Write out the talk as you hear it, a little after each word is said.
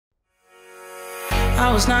I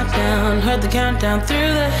was knocked down, heard the countdown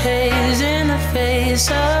through the haze, in the face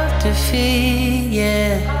of defeat,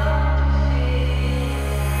 yeah.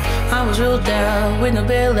 I was ruled out with no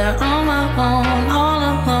bailout, on my own, all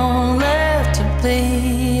alone, left to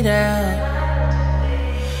bleed out.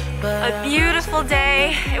 A beautiful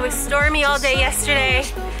day. It was stormy all day yesterday.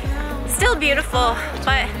 Still beautiful,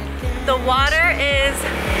 but the water is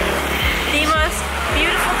the most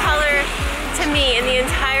beautiful color to me in the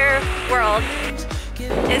entire world.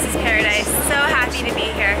 This is paradise. So happy to be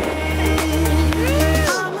here.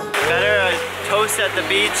 Better toast at the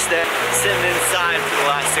beach than sitting inside for the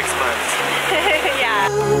last 6 months. Yeah.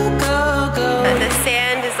 The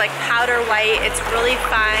sand is like powder white. It's really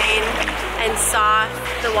fine and soft.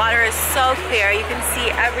 The water is so clear. You can see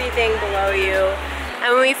everything below you.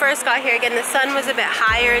 And when we first got here, again, the sun was a bit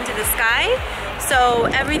higher into the sky, so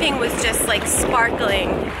everything was just like sparkling,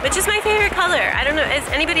 which is my favorite color. I don't know, is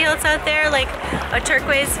anybody else out there like a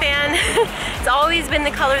turquoise fan? It's always been the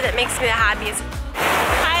color that makes me the happiest.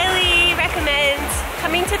 Highly recommend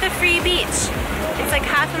coming to the free beach. It's like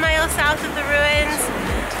half a mile south of the ruins.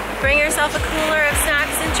 Bring yourself a cooler of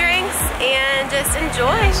snacks and drinks and just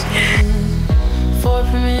enjoy. For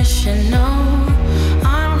permission, no,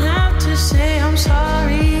 I don't have to say I'm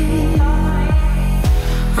sorry.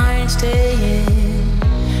 I ain't staying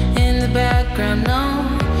in the background,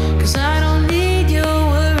 no, 'cause I don't need your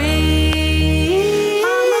worry.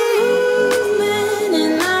 I'm a movement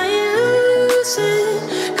and I lose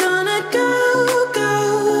it. Gonna go, go,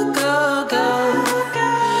 go, go.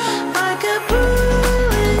 Like a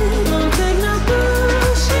bullet, won't take no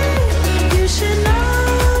bullshit. You should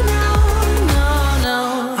know, no,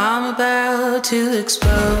 I'm about to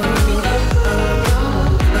explode.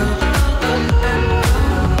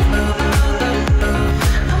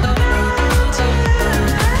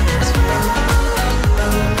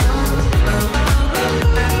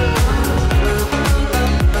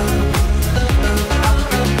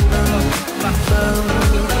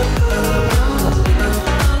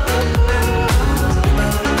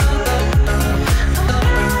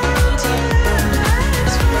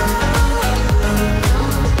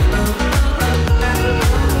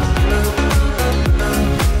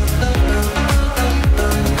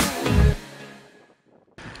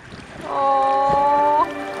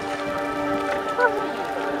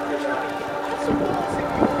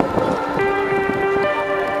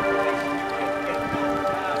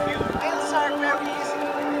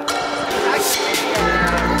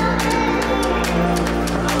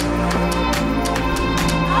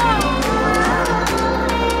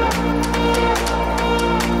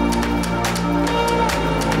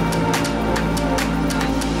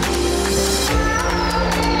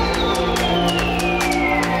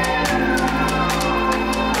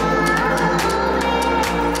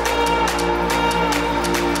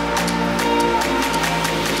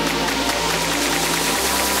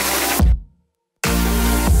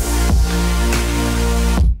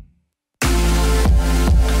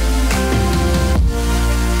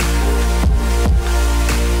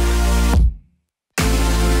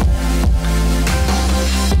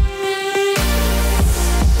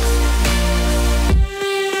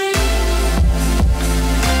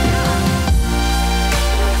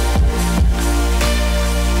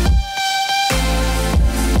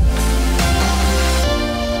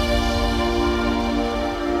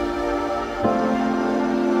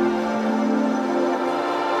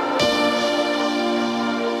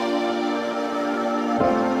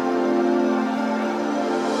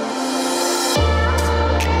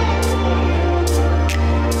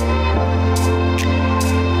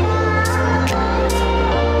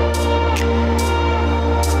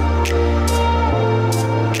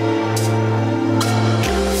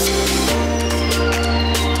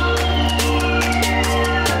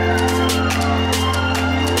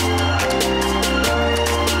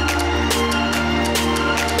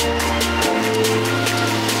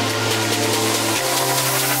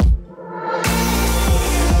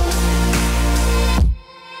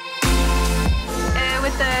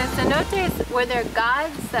 Were there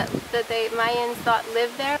gods that the Mayans thought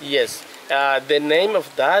lived there? Yes. The name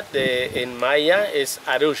of that in Maya is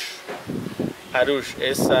Arush. Arush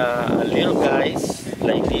is a little guys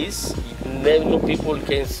like this. No people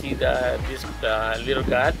can see this little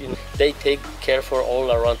god. They take care for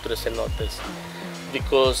all around to the cenotes.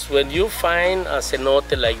 Because when you find a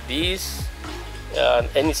cenote like this,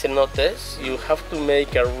 any cenotes, you have to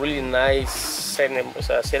make a really nice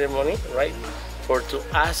ceremony, right? To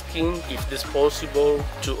asking if it's possible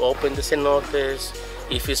to open the cenotes,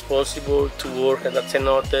 if it's possible to work at the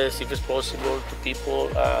cenotes, if it's possible to people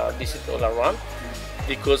visit all around.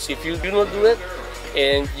 Because if you do not do it,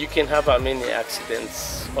 and you can have many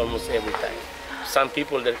accidents almost every time. Some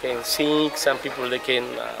people they can sink, some people they can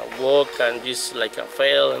walk and just like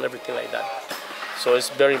fail and everything like that. So it's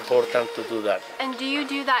very important to do that. And do you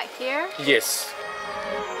do that here? Yes.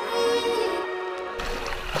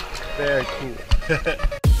 Very cool.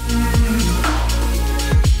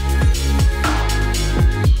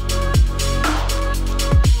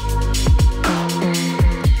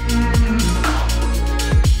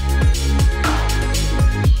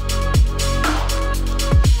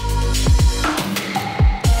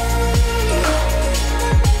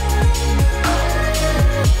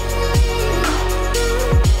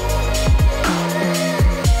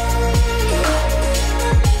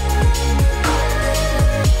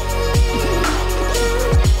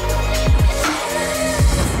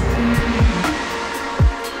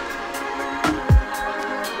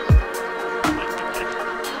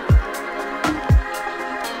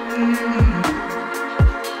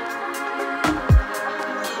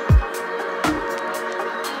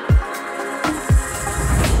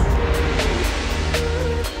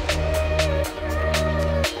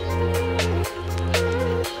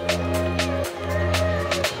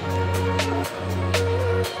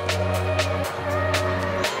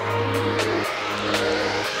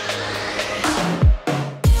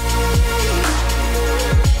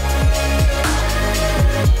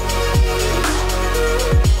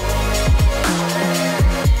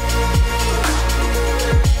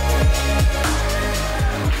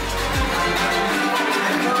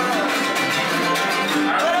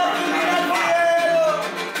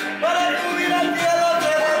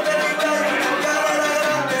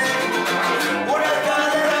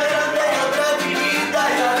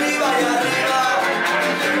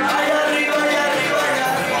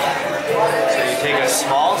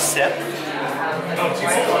 Sip. You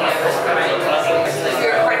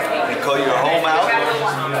coat your home out.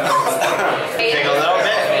 Take a little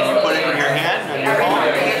bit and you put it in your hand on your palm.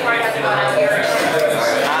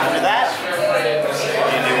 After that,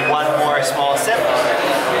 you do one more small sip.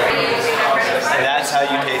 And that's how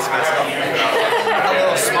you taste mezcal. A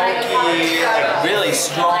little smoky, like really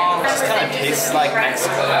strong. This kind of tastes like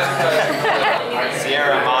Mexico.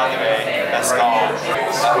 Sierra Madre mezcal.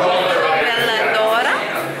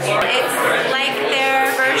 It's like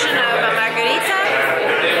their version of a margarita.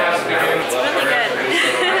 It's really good.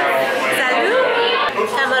 Salud.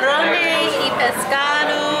 Camarones y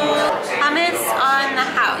pescado. Hummus on the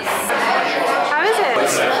house. How is it?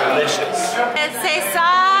 It's delicious. It's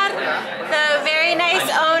Cesar, the very nice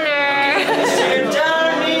owner.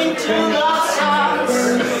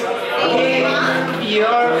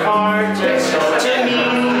 Your heart just to me,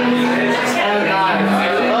 and I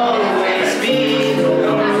will always be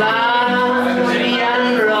alive.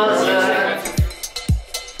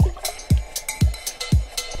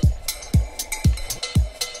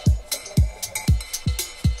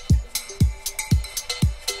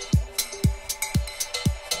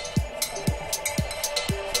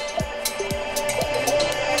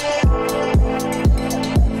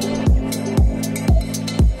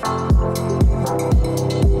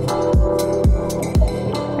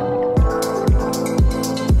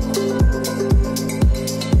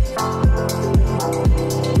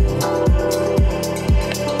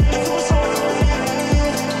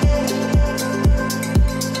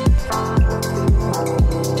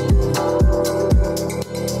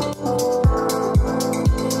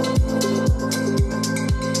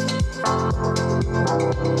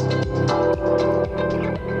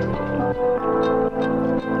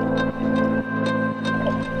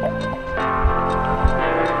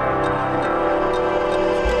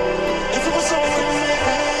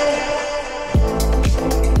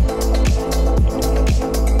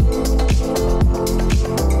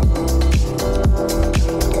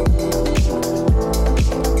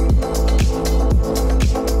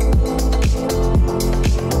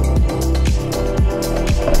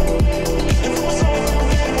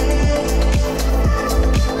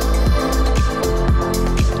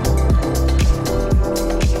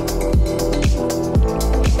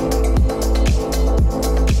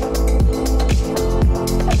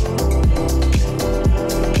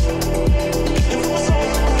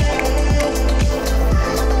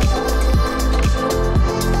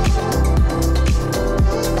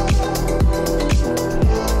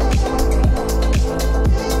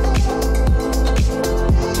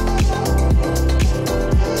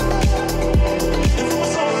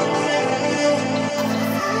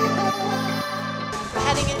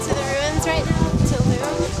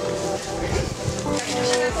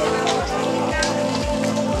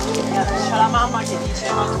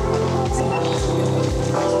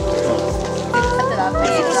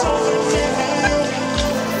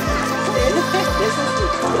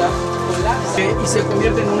 y se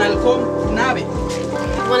convierte en un halcón nave.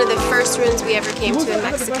 One of the first ruins we ever came to in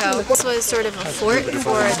Mexico. This was sort of a fort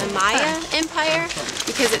for the Maya Empire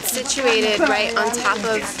because it's situated right on top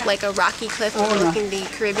of like a rocky cliff overlooking the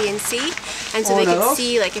Caribbean Sea, and so they could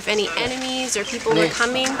see like if any enemies or people were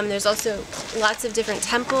coming. There's also lots of different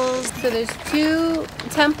temples. So there's 2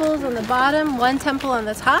 temples on the bottom, 1 temple on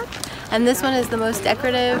the top, and this one is the most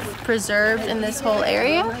decorative, preserved in this whole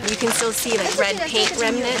area. You can still see like red paint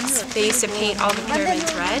remnants. They used to paint all the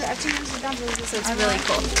pyramids red, so it's really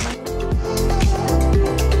cool.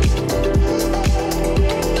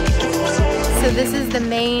 So this is the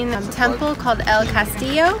main temple called El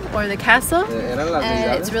Castillo, or the castle,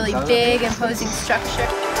 and it's really big, imposing structure.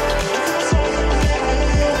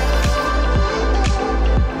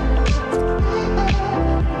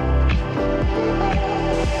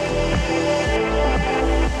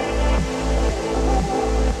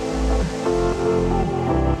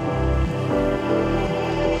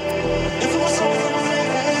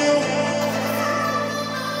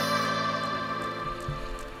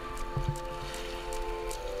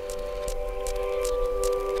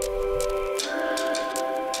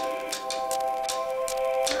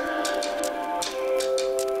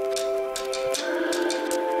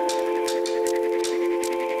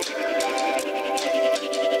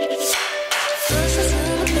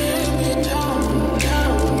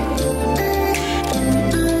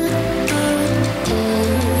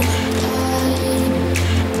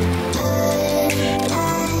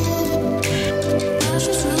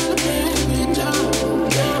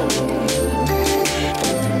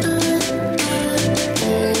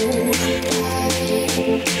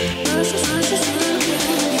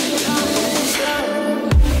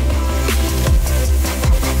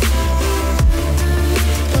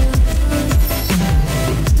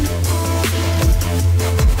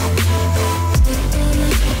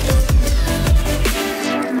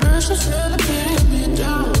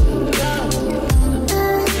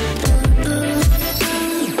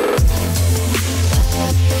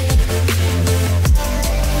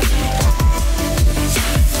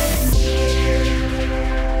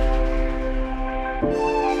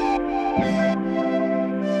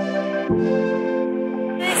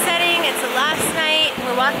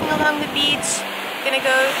 Gonna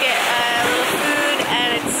go get a little food,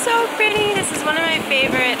 and it's so pretty. This is one of my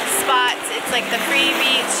favorite spots. It's like the free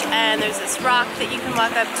beach, and there's this rock that you can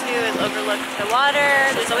walk up to and overlook the water.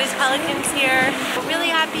 There's always pelicans here. We're really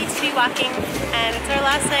happy to be walking, and it's our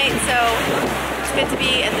last night, so it's good to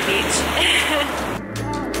be at the beach.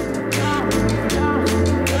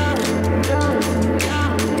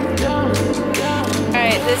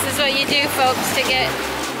 Alright, this is what you do, folks, to get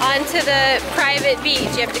onto the private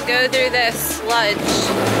beach. You have to go through this sludge.